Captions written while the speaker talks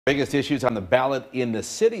Biggest issues on the ballot in the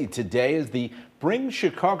city today is the Bring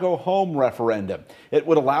Chicago Home referendum. It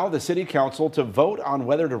would allow the city council to vote on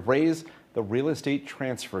whether to raise the real estate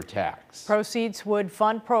transfer tax. Proceeds would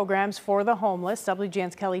fund programs for the homeless.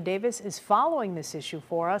 WGN's Kelly Davis is following this issue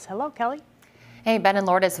for us. Hello, Kelly. Hey, Ben and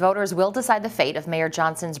Lourdes, voters will decide the fate of Mayor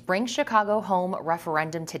Johnson's Bring Chicago Home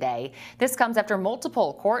referendum today. This comes after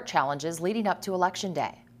multiple court challenges leading up to Election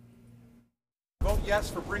Day. Vote yes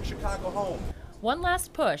for Bring Chicago Home. One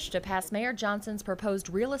last push to pass Mayor Johnson's proposed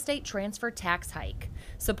real estate transfer tax hike.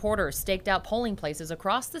 Supporters staked out polling places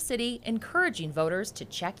across the city, encouraging voters to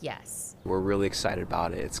check yes. We're really excited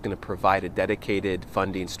about it. It's going to provide a dedicated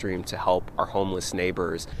funding stream to help our homeless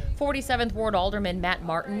neighbors. 47th Ward Alderman Matt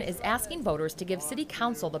Martin is asking voters to give City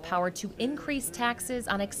Council the power to increase taxes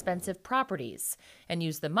on expensive properties and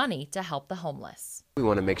use the money to help the homeless. We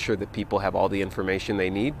want to make sure that people have all the information they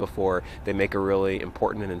need before they make a really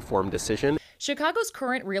important and informed decision. Chicago's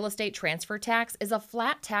current real estate transfer tax is a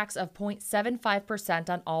flat tax of 0.75%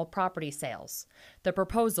 on all property sales. The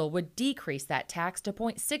proposal would decrease that tax to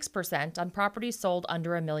 0.6% on properties sold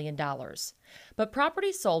under $1 million. But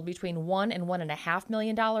properties sold between $1 and $1.5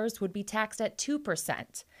 million would be taxed at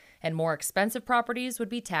 2%, and more expensive properties would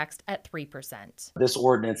be taxed at 3%. This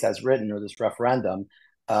ordinance as written, or this referendum,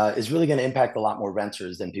 is really going to impact a lot more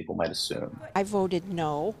renters than people might assume. I voted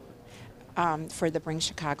no for the Bring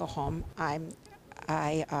Chicago Home. I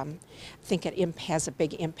think it has a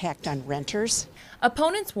big impact on renters.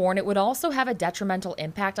 Opponents warn it would also have a detrimental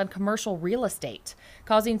impact on commercial real estate,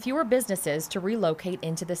 causing fewer businesses to relocate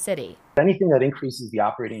into the city. Anything that increases the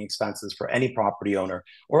operating expenses for any property owner,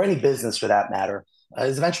 or any business for that matter,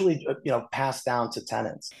 is eventually passed down to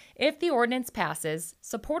tenants. If the ordinance passes,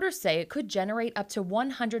 supporters say it could generate up to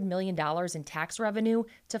 $100 million in tax revenue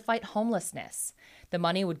to fight homelessness. The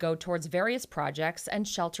money would go towards various projects and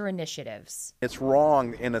shelter initiatives. It's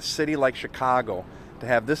wrong in a city like Chicago to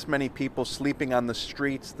have this many people sleeping on the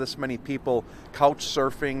streets, this many people couch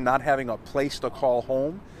surfing, not having a place to call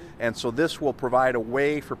home. And so this will provide a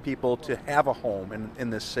way for people to have a home in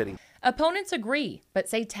this city. Opponents agree, but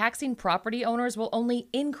say taxing property owners will only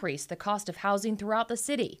increase the cost of housing throughout the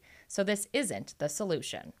city. So this isn't the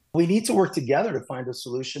solution. We need to work together to find a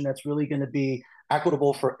solution that's really going to be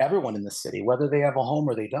equitable for everyone in the city, whether they have a home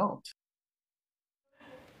or they don't.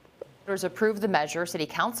 Voters approve the measure. City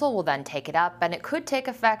Council will then take it up, and it could take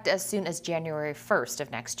effect as soon as January 1st of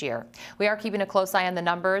next year. We are keeping a close eye on the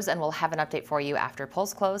numbers, and we'll have an update for you after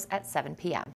polls close at 7 p.m.